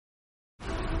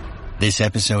This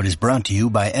episode is brought to you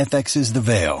by FX's The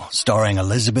Veil, starring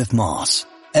Elizabeth Moss.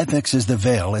 FX's The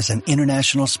Veil is an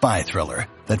international spy thriller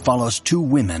that follows two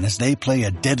women as they play a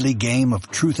deadly game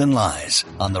of truth and lies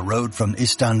on the road from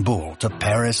Istanbul to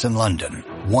Paris and London.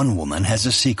 One woman has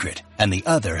a secret, and the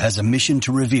other has a mission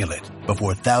to reveal it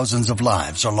before thousands of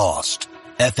lives are lost.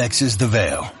 FX's The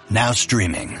Veil, now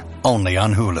streaming, only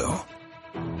on Hulu.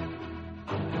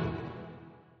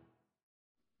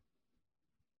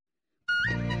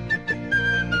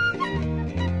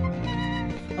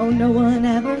 Oh, no one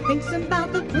ever thinks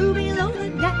about the crew below the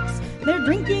decks. They're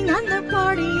drinking and they're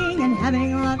partying and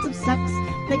having lots of sex.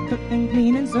 They cook and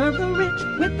clean and serve the rich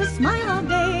with a smile all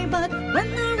day. But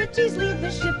when the richies leave the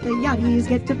ship, the yachties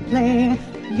get to play.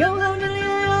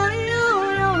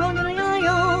 Yo-ho-diddly-yo-yo,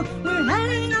 yo-ho-diddly-yo-yo. We're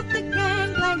heading up the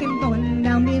gangplank and going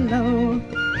down below.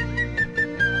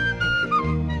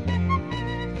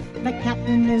 The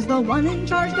captain is the one in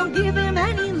charge, don't give him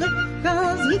any lip,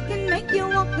 'cause he can make you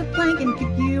walk the plank and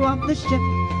kick you off the ship.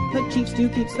 The chief stew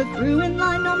keeps the crew in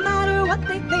line no matter what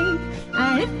they think,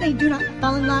 and if they do not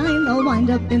fall in line, they'll wind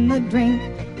up in the drink.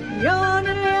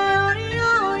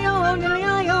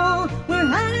 Yo-diddly-yo-yo, we're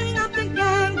heading up the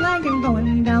gangplank and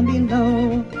going down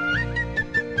below.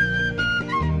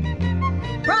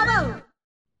 Bravo!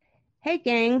 Hey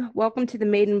gang, welcome to the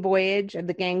maiden voyage of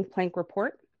the Gangplank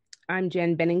Report. I'm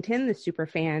Jen Bennington, the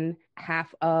superfan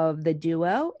half of the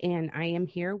duo, and I am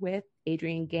here with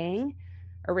Adrian Gang,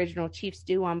 original Chief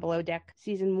Stew on Below Deck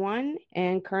Season 1,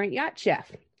 and current yacht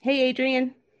chef. Hey,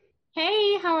 Adrian.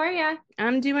 Hey, how are ya?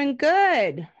 I'm doing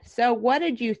good. So what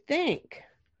did you think?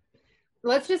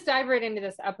 Let's just dive right into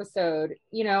this episode.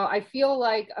 You know, I feel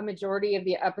like a majority of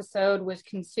the episode was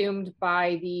consumed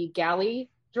by the galley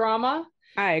drama.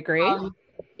 I agree.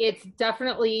 It's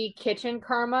definitely kitchen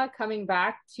karma coming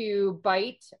back to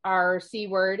bite our C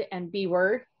word and B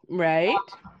word. Right.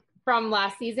 From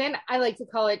last season. I like to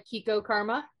call it Kiko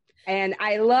karma. And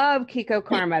I love Kiko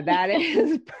karma. That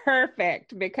is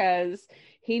perfect because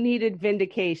he needed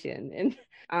vindication.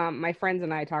 And my friends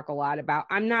and I talk a lot about,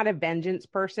 I'm not a vengeance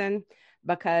person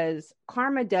because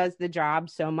karma does the job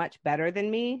so much better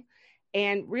than me.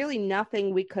 And really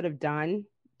nothing we could have done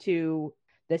to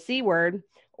the C word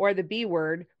or the B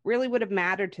word really would have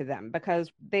mattered to them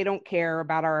because they don't care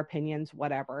about our opinions,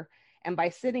 whatever. And by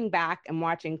sitting back and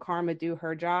watching Karma do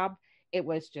her job, it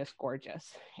was just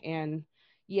gorgeous. And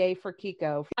yay for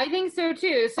Kiko. I think so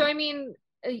too. So, I mean,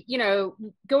 you know,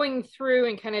 going through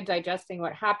and kind of digesting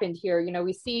what happened here, you know,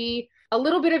 we see a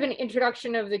little bit of an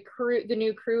introduction of the crew, the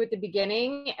new crew at the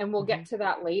beginning, and we'll get to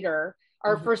that later.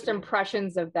 Our first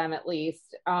impressions of them, at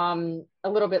least, a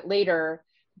little bit later.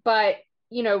 But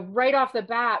you know, right off the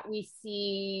bat, we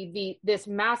see this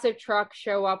massive truck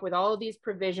show up with all of these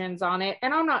provisions on it.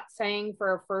 And I'm not saying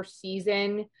for a first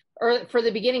season or for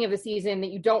the beginning of the season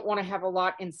that you don't want to have a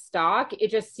lot in stock.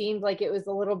 It just seemed like it was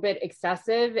a little bit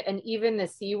excessive. And even the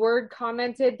C word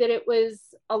commented that it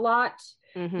was a lot,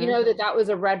 you know, that was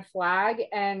a red flag.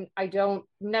 And I don't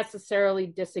necessarily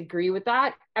disagree with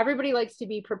that. Everybody likes to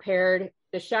be prepared.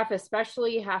 The chef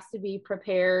especially has to be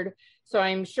prepared. So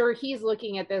I'm sure he's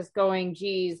looking at this going,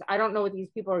 geez, I don't know what these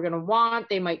people are going to want.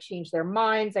 They might change their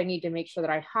minds. I need to make sure that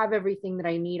I have everything that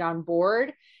I need on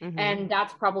board. And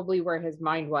that's probably where his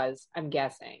mind was, I'm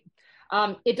guessing.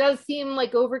 It does seem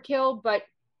like overkill, but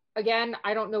again,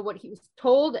 I don't know what he was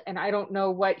told and I don't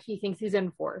know what he thinks he's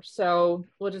in for. So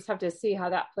we'll just have to see how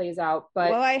that plays out.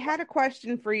 But well, I had a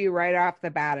question for you right off the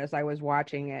bat as I was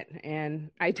watching it,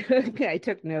 and I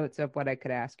took notes of what I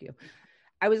could ask you.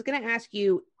 I was going to ask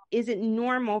you, is it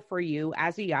normal for you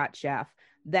as a yacht chef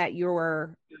that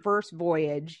your first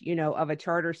voyage, you know, of a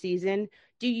charter season,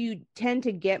 do you tend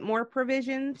to get more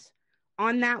provisions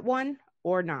on that one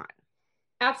or not?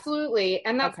 Absolutely.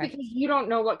 And that's because you don't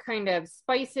know what kind of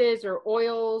spices or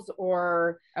oils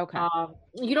or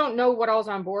you don't know what all's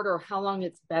on board or how long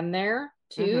it's been there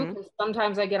too. Because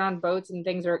sometimes I get on boats and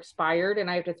things are expired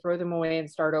and I have to throw them away and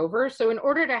start over. So in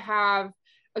order to have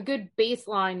a good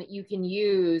baseline that you can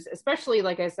use, especially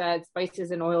like I said,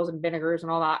 spices and oils and vinegars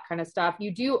and all that kind of stuff,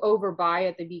 you do overbuy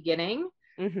at the beginning.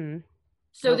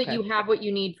 So that you have what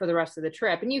you need for the rest of the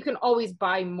trip. And you can always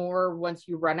buy more once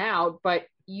you run out, but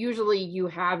usually you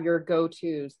have your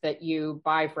go-tos that you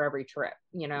buy for every trip,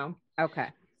 you know? Okay.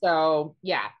 So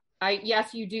yeah,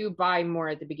 yes, you do buy more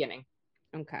at the beginning.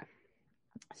 Okay.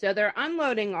 So they're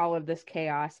unloading all of this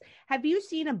chaos. Have you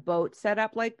seen a boat set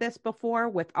up like this before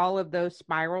with all of those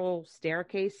spiral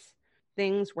staircase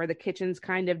things where the kitchen's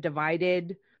kind of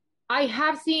divided? I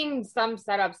have seen some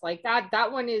setups like that.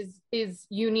 That one is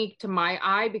unique to my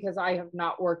eye because I have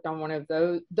not worked on one of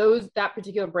that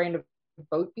particular brand of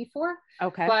boat before.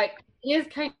 Okay. But He is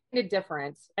kind of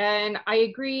different. And I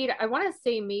agreed. I want to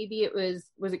say maybe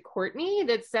was it Courtney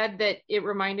that said that it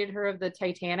reminded her of the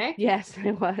Titanic? Yes,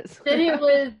 it was. That it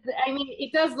was, I mean,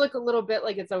 it does look a little bit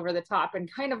like it's over the top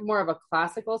and kind of more of a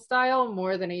classical style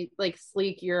more than a like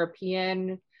sleek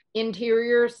European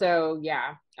interior. So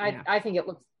yeah, I think it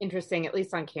looks interesting, at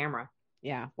least on camera.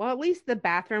 Yeah. Well, at least the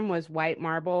bathroom was white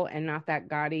marble and not that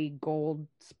gaudy gold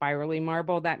spirally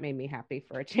marble. That made me happy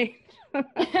for a change.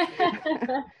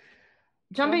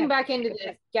 Jumping back into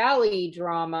this galley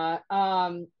drama,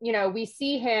 we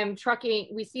see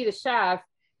we see the chef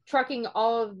trucking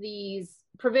all of these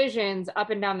provisions up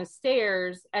and down the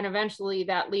stairs, and eventually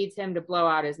that leads him to blow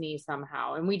out his knee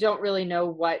somehow. And we don't really know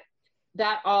what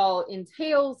that all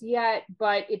entails yet,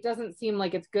 but it doesn't seem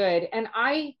like it's good. And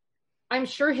I'm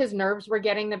sure his nerves were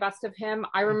getting the best of him.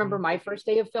 I remember my first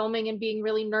day of filming and being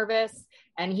really nervous,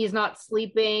 and he's not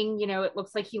sleeping. It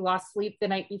looks like he lost sleep the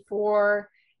night before.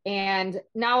 And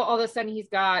now all of a sudden he's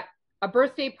got a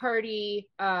birthday party,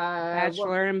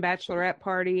 bachelor and bachelorette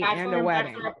party, and a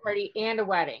wedding. Party and a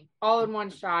wedding, all in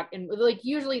one shot. And like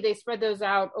usually they spread those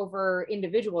out over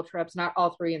individual trips, not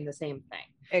all three in the same thing.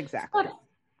 Exactly. So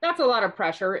that's a lot of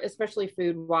pressure, especially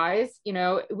food wise.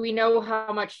 We know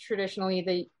how much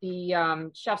traditionally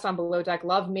the chefs on Below Deck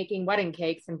love making wedding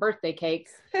cakes and birthday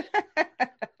cakes.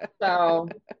 So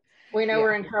we know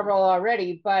we're in trouble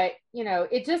already, but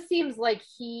it just seems like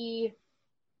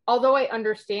although I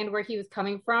understand where he was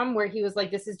coming from, where he was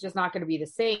like, this is just not going to be the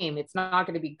same. It's not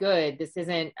going to be good. This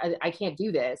isn't, I can't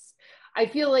do this. I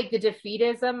feel like the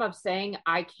defeatism of saying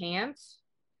I can't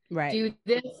do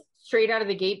this straight out of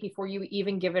the gate before you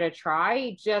even give it a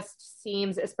try just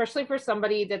seems, especially for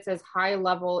somebody that's as high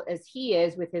level as he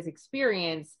is with his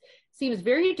experience, seems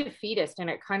very defeatist, and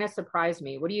it kind of surprised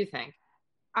me. What do you think?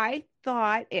 I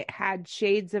thought it had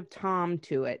shades of Tom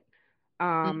to it,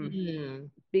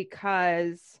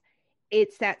 because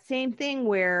it's that same thing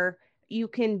where you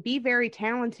can be very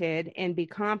talented and be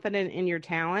confident in your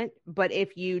talent, but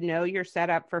if you're set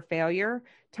up for failure,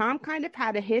 Tom kind of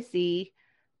had a hissy,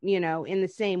 in the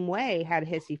same way, had a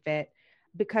hissy fit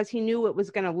because he knew it was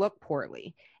going to look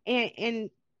poorly. And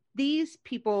these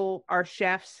people are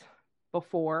chefs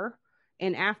before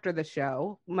and after the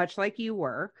show, much like you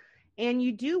were. And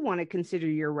you do want to consider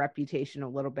your reputation a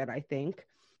little bit, I think.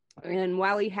 And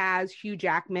while he has Hugh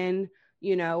Jackman,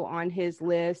 on his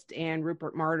list, and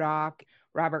Rupert Murdoch,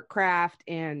 Robert Kraft,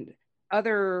 and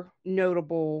other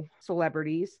notable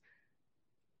celebrities,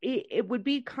 it would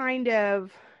be kind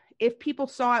of, if people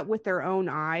saw it with their own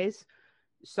eyes,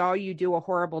 saw you do a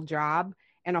horrible job,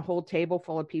 and a whole table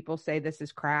full of people say this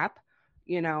is crap,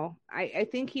 I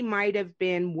think he might have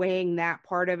been weighing that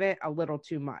part of it a little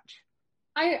too much.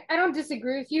 I don't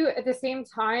disagree with you. At the same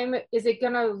time, is it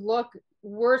going to look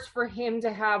worse for him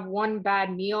to have one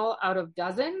bad meal out of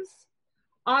dozens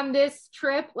on this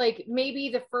trip? Like maybe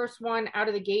the first one out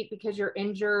of the gate because you're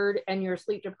injured and you're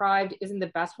sleep deprived isn't the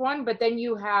best one, but then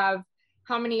you have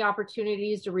how many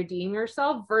opportunities to redeem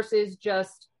yourself versus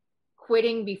just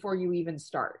quitting before you even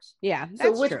start. Yeah,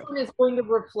 that's so which true. One is going to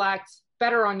reflect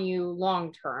better on you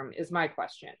long term is my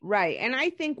question. Right. And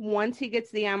I think once he gets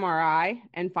the MRI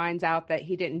and finds out that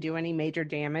he didn't do any major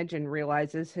damage and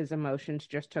realizes his emotions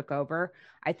just took over,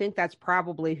 I think that's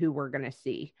probably who we're going to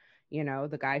see.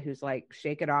 The guy who's like,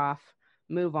 shake it off,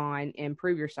 move on, and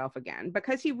prove yourself again.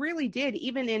 Because he really did,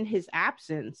 even in his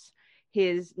absence,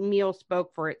 his meal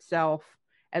spoke for itself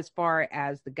as far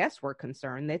as the guests were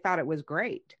concerned. They thought it was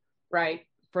great. Right.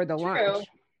 For the lunch.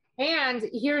 And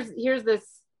here's this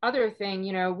other thing,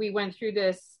 we went through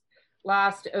this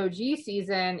last OG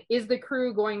season. Is the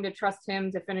crew going to trust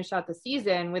him to finish out the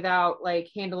season without like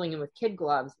handling him with kid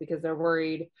gloves because they're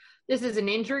worried this is an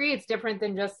injury? It's different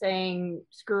than just saying,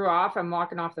 screw off, I'm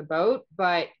walking off the boat.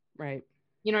 But right.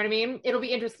 You know what I mean? It'll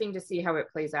be interesting to see how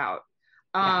it plays out.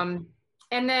 And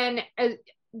then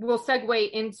we'll segue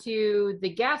into the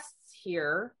guests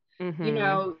here.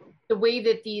 The way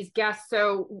that these guests,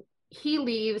 so he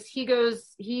leaves,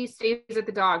 he stays at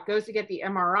the dock, goes to get the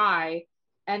MRI,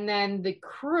 and then the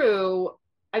crew,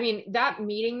 that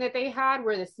meeting that they had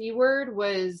where the C word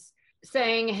was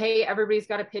saying, hey, everybody's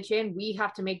got to pitch in, we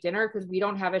have to make dinner because we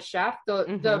don't have a chef.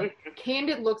 The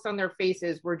candid looks on their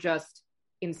faces were just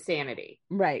insanity.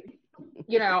 Right.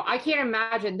 I can't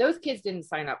imagine, those kids didn't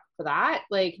sign up for that.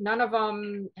 Like none of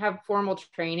them have formal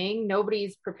training.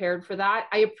 Nobody's prepared for that.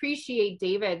 I appreciate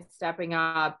David stepping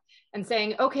up and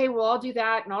saying, okay, well, I'll do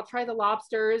that and I'll try the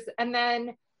lobsters. And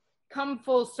then come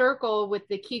full circle with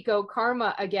the Kiko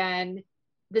karma again.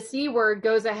 The C word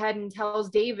goes ahead and tells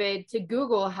David to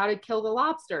Google how to kill the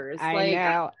lobsters. I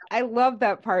know. I love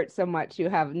that part so much. You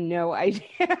have no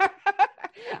idea.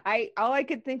 All I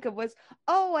could think of was,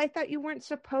 oh, I thought you weren't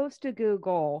supposed to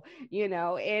Google,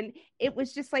 and it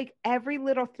was just like every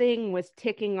little thing was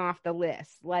ticking off the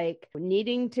list, like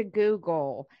needing to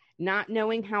Google, not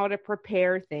knowing how to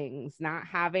prepare things, not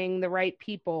having the right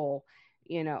people,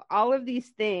 all of these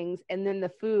things. And then the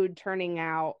food turning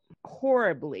out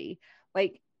horribly.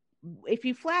 Like if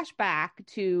you flash back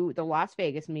to the Las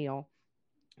Vegas meal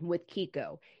with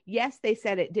Kiko, yes, they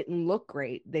said it didn't look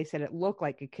great. They said it looked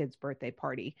like a kid's birthday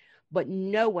party, but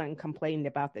no one complained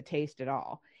about the taste at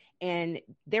all. And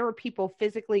there were people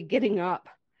physically getting up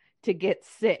to get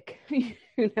sick,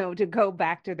 to go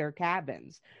back to their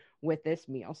cabins with this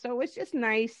meal. So it's just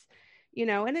nice,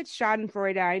 and it's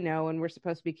Schadenfreude, I know, and we're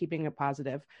supposed to be keeping it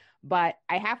positive. But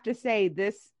I have to say,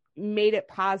 this made it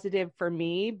positive for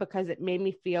me because it made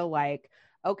me feel like,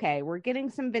 okay, we're getting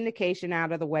some vindication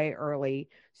out of the way early,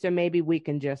 so maybe we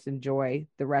can just enjoy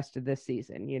the rest of this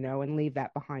season, and leave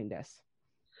that behind us.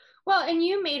 Well, and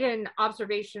you made an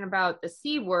observation about the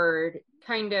C word,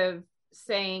 kind of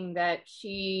saying that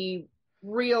she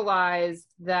realized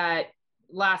that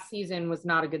last season was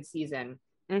not a good season.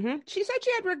 Mm-hmm. She said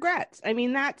she had regrets. I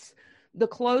mean, that's the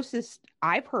closest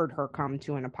I've heard her come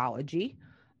to an apology.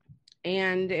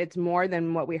 And it's more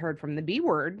than what we heard from the B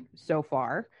word so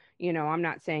far. I'm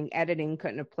not saying editing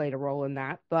couldn't have played a role in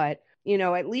that, but,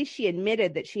 at least she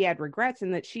admitted that she had regrets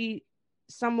and that she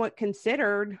somewhat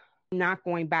considered not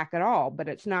going back at all, but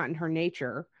it's not in her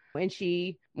nature. And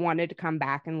she wanted to come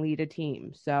back and lead a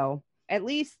team. So at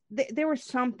least there was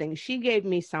something. She gave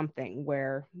me something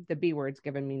where the B word's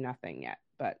given me nothing yet,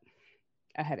 but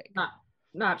a headache.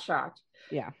 Not shocked.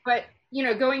 Yeah. But,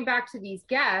 going back to these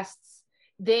guests,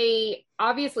 they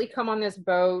obviously come on this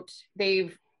boat.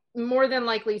 They've more than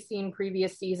likely seen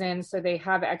previous seasons, so they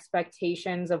have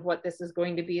expectations of what this is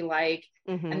going to be like.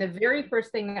 Mm-hmm. And the very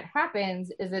first thing that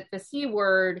happens is that the C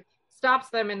word stops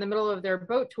them in the middle of their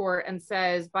boat tour and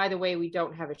says, by the way, we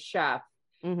don't have a chef.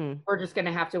 Mm-hmm. We're just going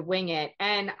to have to wing it.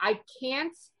 And I'd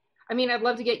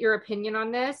love to get your opinion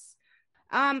on this.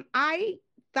 I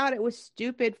thought it was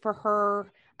stupid for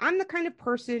her. I'm the kind of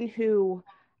person who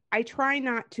I try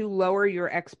not to lower your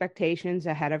expectations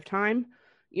ahead of time.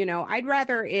 I'd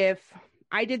rather, if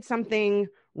I did something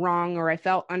wrong or I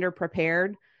felt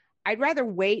underprepared, I'd rather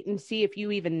wait and see if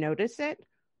you even notice it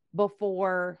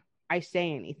before I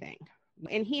say anything.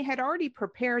 And he had already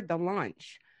prepared the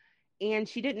lunch and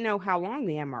she didn't know how long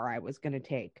the MRI was going to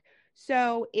take.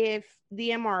 So if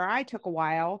the MRI took a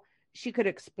while, she could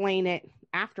explain it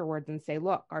afterwards and say,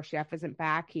 look, our chef isn't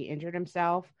back. He injured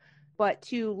himself. But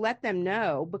to let them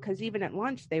know, because even at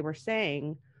lunch, they were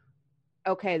saying,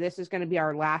 okay, this is going to be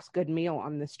our last good meal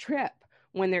on this trip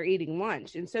when they're eating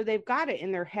lunch. And so they've got it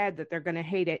in their head that they're going to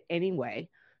hate it anyway,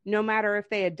 no matter if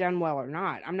they had done well or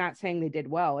not. I'm not saying they did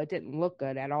well. It didn't look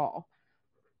good at all.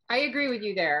 I agree with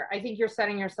you there. I think you're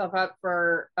setting yourself up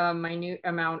for a minute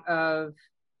amount of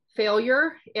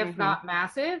failure, if mm-hmm. not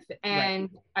massive. And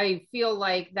right. I feel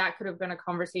like that could have been a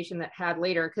conversation that had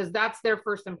later, because that's their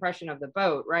first impression of the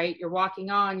boat, right? You're walking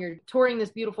on, you're touring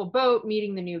this beautiful boat,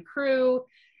 meeting the new crew,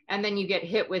 and then you get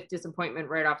hit with disappointment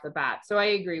right off the bat. So I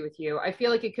agree with you. I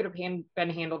feel like it could have been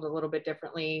handled a little bit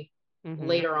differently mm-hmm.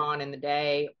 later on in the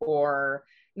day, or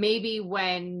maybe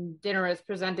when dinner is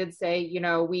presented, say,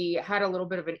 we had a little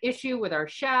bit of an issue with our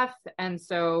chef. And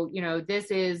so,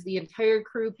 this is the entire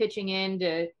crew pitching in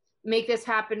to make this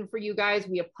happen for you guys.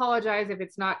 We apologize if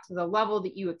it's not to the level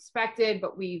that you expected,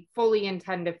 but we fully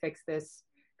intend to fix this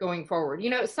going forward.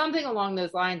 Something along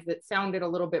those lines that sounded a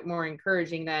little bit more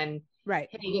encouraging than, right,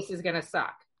 hey, this is going to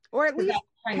suck. Or at least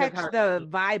catch the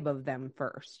vibe of them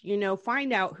first,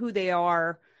 find out who they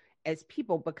are as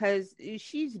people, because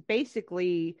she's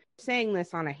basically saying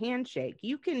this on a handshake.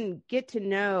 You can get to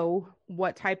know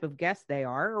what type of guest they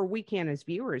are, or we can as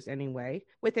viewers anyway,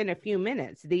 within a few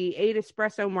minutes. The 8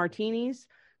 espresso martinis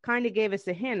kind of gave us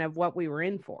a hint of what we were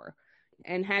in for.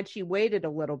 And had she waited a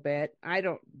little bit,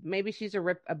 maybe she's a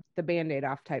rip the Band-Aid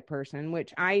off type person,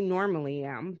 which I normally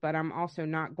am, but I'm also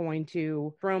not going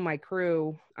to throw my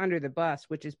crew under the bus,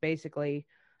 which is basically,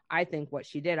 I think, what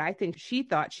she did. I think she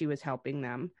thought she was helping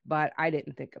them, but I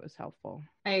didn't think it was helpful.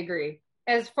 I agree.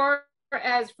 As far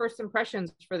as first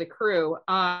impressions for the crew,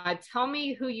 tell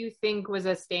me who you think was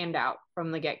a standout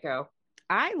from the get-go.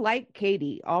 I like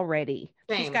Katie already.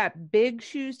 Same. She's got big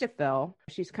shoes to fill.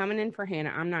 She's coming in for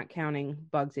Hannah. I'm not counting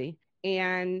Bugsy.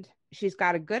 And she's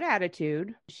got a good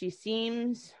attitude. She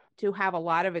seems to have a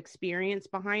lot of experience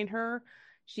behind her.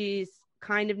 She's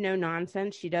kind of no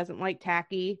nonsense. She doesn't like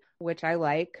tacky, which I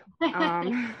like.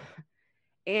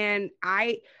 And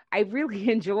I really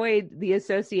enjoyed the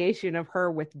association of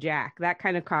her with Jack. That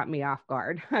kind of caught me off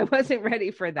guard. I wasn't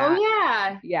ready for that. Oh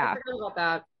yeah. Yeah. I forgot about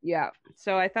that. Yeah.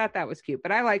 So I thought that was cute,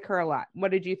 but I like her a lot.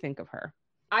 What did you think of her?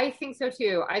 I think so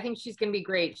too. I think she's going to be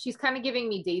great. She's kind of giving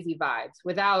me Daisy vibes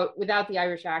without the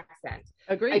Irish accent.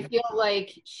 Agreed. I feel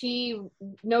like she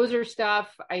knows her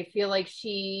stuff. I feel like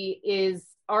she is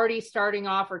already starting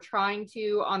off or trying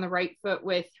to on the right foot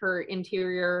with her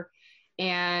interior.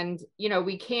 And, you know,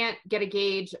 we can't get a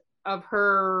gauge of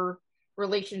her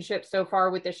relationship so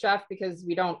far with the chef because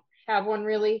we don't have one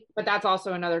really, but that's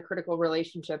also another critical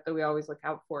relationship that we always look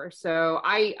out for. So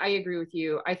I agree with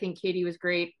you. I think Katie was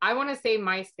great. I want to say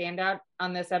my standout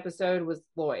on this episode was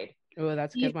Lloyd. Oh,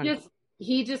 that's a good one.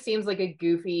 He just seems like a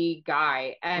goofy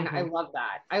guy. And I love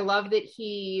that. I love that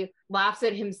he laughs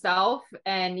at himself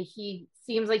and he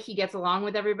seems like he gets along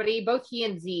with everybody. Both he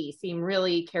and Z seem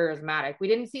really charismatic. We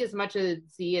didn't see as much of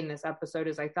Z in this episode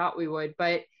as I thought we would,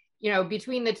 but you know,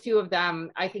 between the two of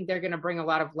them, I think they're going to bring a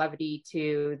lot of levity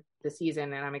to the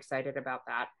season, and I'm excited about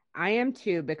that. I am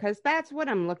too, because that's what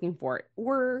I'm looking for.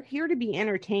 We're here to be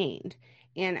entertained.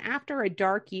 And after a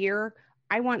dark year,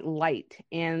 I want light.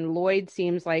 And Lloyd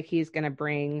seems like he's going to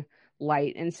bring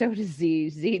light. And so does Z.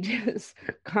 Z just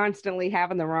constantly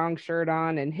having the wrong shirt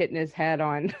on and hitting his head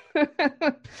on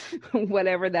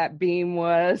whatever that beam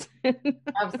was.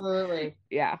 Absolutely.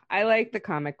 Yeah, I like the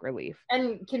comic relief.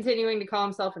 And continuing to call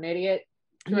himself an idiot.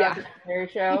 Yeah. The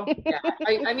show. Yeah.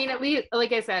 I mean, at least,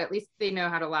 like I said, at least they know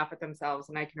how to laugh at themselves,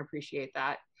 and I can appreciate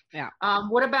that. Yeah.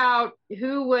 What about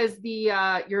who was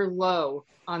the your low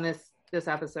on this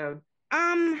episode?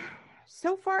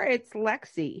 So far it's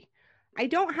Lexi. I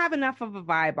don't have enough of a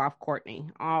vibe off Courtney.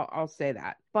 I'll say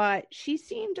that, but she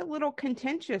seemed a little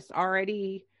contentious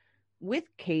already with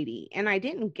Katie, and I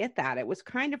didn't get that. It was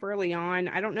kind of early on.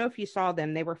 I don't know if you saw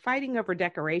them. They were fighting over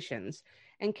decorations,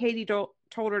 and Katie told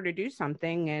her to do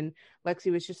something, and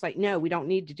Lexi was just like, no, we don't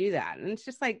need to do that. And it's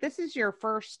just like, this is your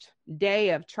first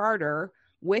day of charter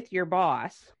with your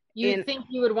boss. You'd think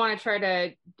you would want to try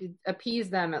to appease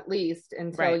them at least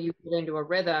until you get into a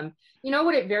rhythm. You know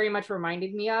what it very much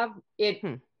reminded me of? It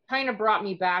kind of brought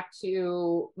me back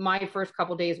to my first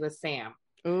couple days with Sam.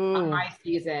 On my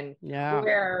season,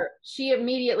 where she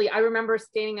immediately, I remember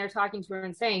standing there talking to her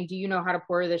and saying, do you know how to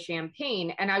pour the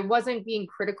champagne? And I wasn't being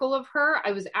critical of her.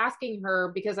 I was asking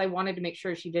her because I wanted to make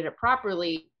sure she did it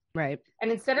properly. Right.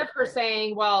 And instead of her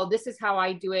saying, well, this is how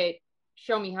I do it,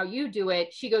 show me how you do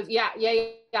it, she goes, yeah,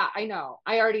 I know.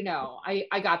 I already know.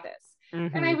 I got this.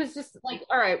 Mm-hmm. And I was just like,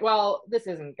 all right, well, this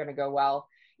isn't going to go well.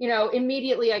 You know,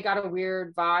 immediately I got a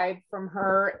weird vibe from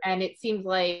her, and it seemed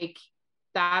like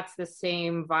that's the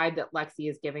same vibe that Lexi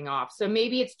is giving off. So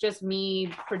maybe it's just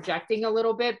me projecting a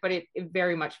little bit, but it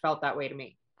very much felt that way to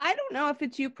me. I don't know if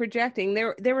it's you projecting.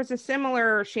 There was a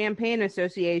similar champagne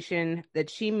association that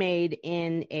she made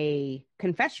in a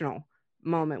confessional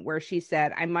moment where she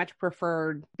said, I much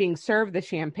preferred being served the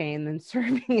champagne than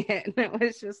serving it. And it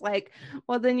was just like,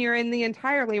 well, then you're in the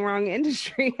entirely wrong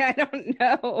industry. I don't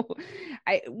know.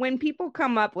 When people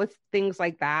come up with things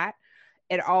like that,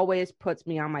 it always puts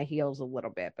me on my heels a little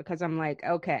bit, because I'm like,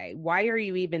 okay, why are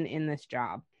you even in this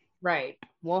job? Right.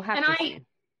 We'll have to see.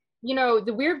 You know,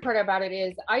 the weird part about it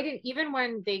is even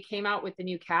when they came out with the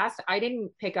new cast, I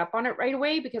didn't pick up on it right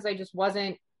away because I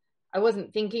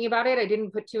wasn't thinking about it. I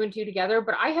didn't put two and two together,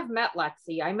 but I have met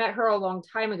Lexi. I met her a long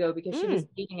time ago because she was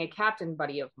dating a captain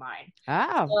buddy of mine.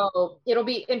 Oh. So it'll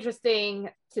be interesting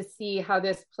to see how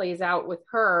this plays out with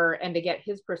her and to get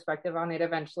his perspective on it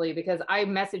eventually, because I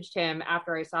messaged him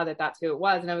after I saw that that's who it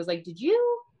was. And I was like, did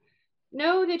you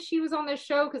know that she was on this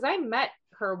show? Because I met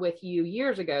her with you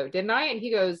years ago, didn't I? And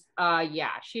he goes,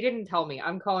 yeah, she didn't tell me.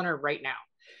 I'm calling her right now.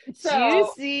 So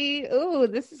juicy. Ooh,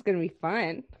 this is going to be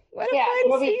fun. What a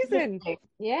fun season.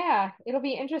 Yeah, it'll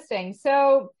be interesting.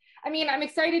 So, I mean, I'm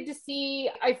excited to see.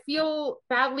 I feel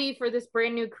badly for this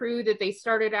brand new crew that they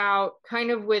started out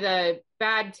kind of with a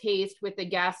bad taste with the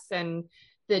guests and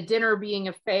the dinner being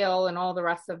a fail and all the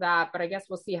rest of that. But I guess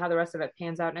we'll see how the rest of it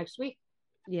pans out next week.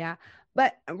 Yeah.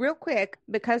 But real quick,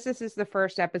 because this is the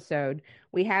first episode,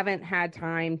 we haven't had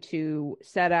time to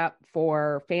set up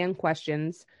for fan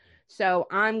questions. So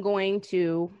I'm going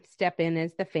to step in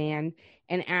as the fan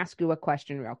and ask you a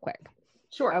question real quick.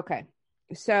 Sure. Okay.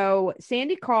 So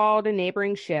Sandy called a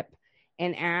neighboring ship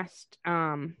and asked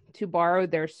to borrow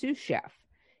their sous chef.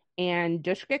 And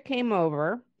Dushka came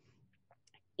over.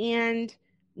 And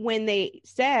when they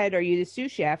said, are you the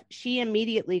sous chef? She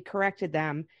immediately corrected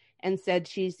them and said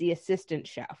she's the assistant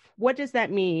chef. What does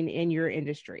that mean in your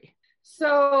industry?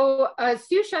 So a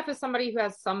sous chef is somebody who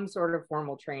has some sort of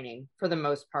formal training for the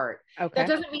most part. Okay. That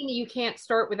doesn't mean that you can't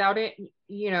start without it,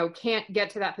 can't get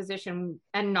to that position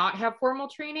and not have formal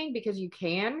training, because you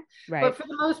can. Right. But for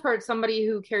the most part, somebody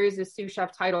who carries a sous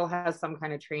chef title has some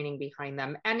kind of training behind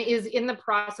them and is in the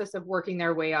process of working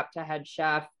their way up to head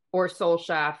chef or sole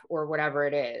chef or whatever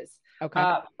it is.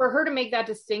 Okay. For her to make that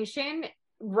distinction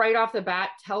right off the bat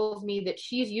tells me that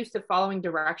she's used to following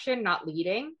direction, not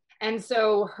leading. And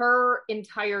so her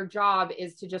entire job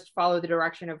is to just follow the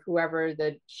direction of whoever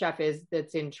the chef is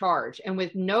that's in charge. And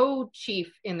with no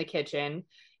chief in the kitchen,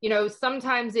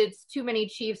 sometimes it's too many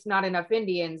chiefs, not enough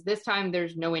Indians. This time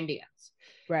there's no Indians,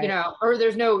 right. Or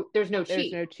there's no chief. There's no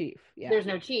chief. Yeah. There's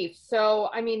no chief.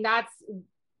 So, I mean, that's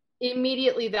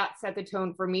immediately that set the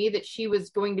tone for me that she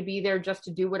was going to be there just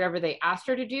to do whatever they asked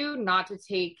her to do, not to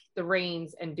take the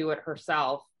reins and do it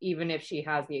herself, even if she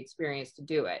has the experience to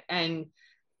do it. And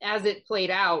as it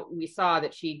played out, we saw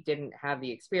that she didn't have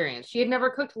the experience. She had never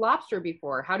cooked lobster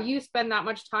before. How do you spend that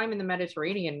much time in the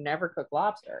Mediterranean and never cook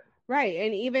lobster? Right.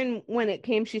 And even when it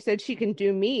came, she said she can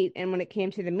do meat. And when it came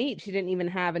to the meat, she didn't even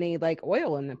have any like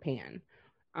oil in the pan.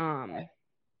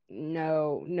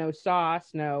 No sauce,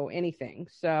 no anything.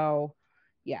 So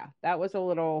yeah, that was a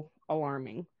little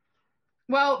alarming.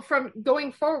 Well, from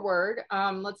going forward,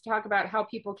 let's talk about how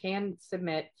people can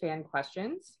submit fan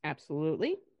questions.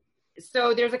 Absolutely.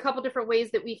 So there's a couple different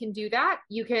ways that we can do that.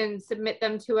 You can submit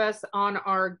them to us on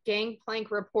our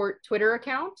Gangplank Report Twitter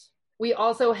account. We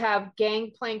also have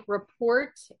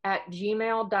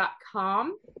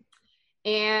gangplankreport@gmail.com.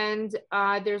 And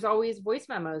there's always voice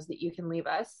memos that you can leave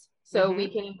us. So we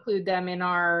can include them in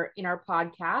our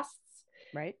podcasts.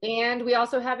 Right. And we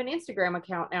also have an Instagram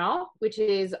account now, which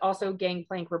is also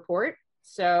Gangplank Report.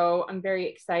 So I'm very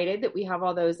excited that we have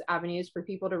all those avenues for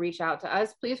people to reach out to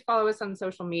us. Please follow us on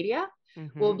social media.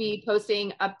 We'll be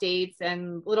posting updates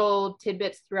and little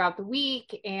tidbits throughout the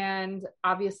week, and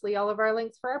obviously all of our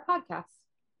links for our podcasts.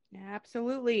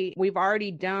 Absolutely. We've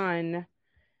already done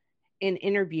an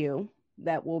interview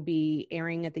that will be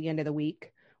airing at the end of the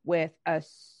week with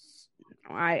us.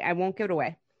 I won't give it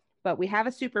away, but we have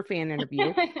a super fan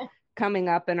interview coming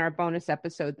up in our bonus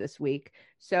episode this week.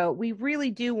 So we really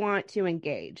do want to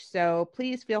engage. So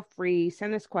please feel free,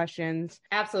 send us questions.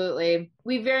 Absolutely.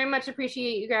 We very much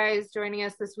appreciate you guys joining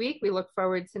us this week. We look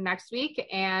forward to next week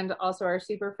and also our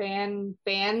super fans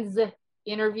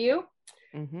interview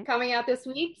coming out this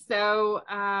week. So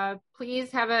please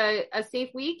have a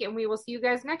safe week, and we will see you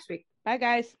guys next week. Bye,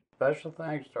 guys. Special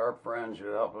thanks to our friends who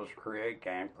help us create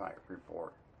Gangplank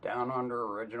Report. Down Under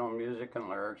original music and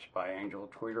lyrics by Angel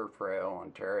Tweeter Frail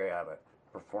and Terry Abbott.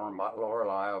 Performed by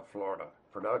Lorelei of Florida.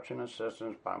 Production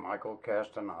assistance by Michael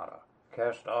Castaneda.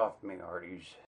 Cast off, me hearties.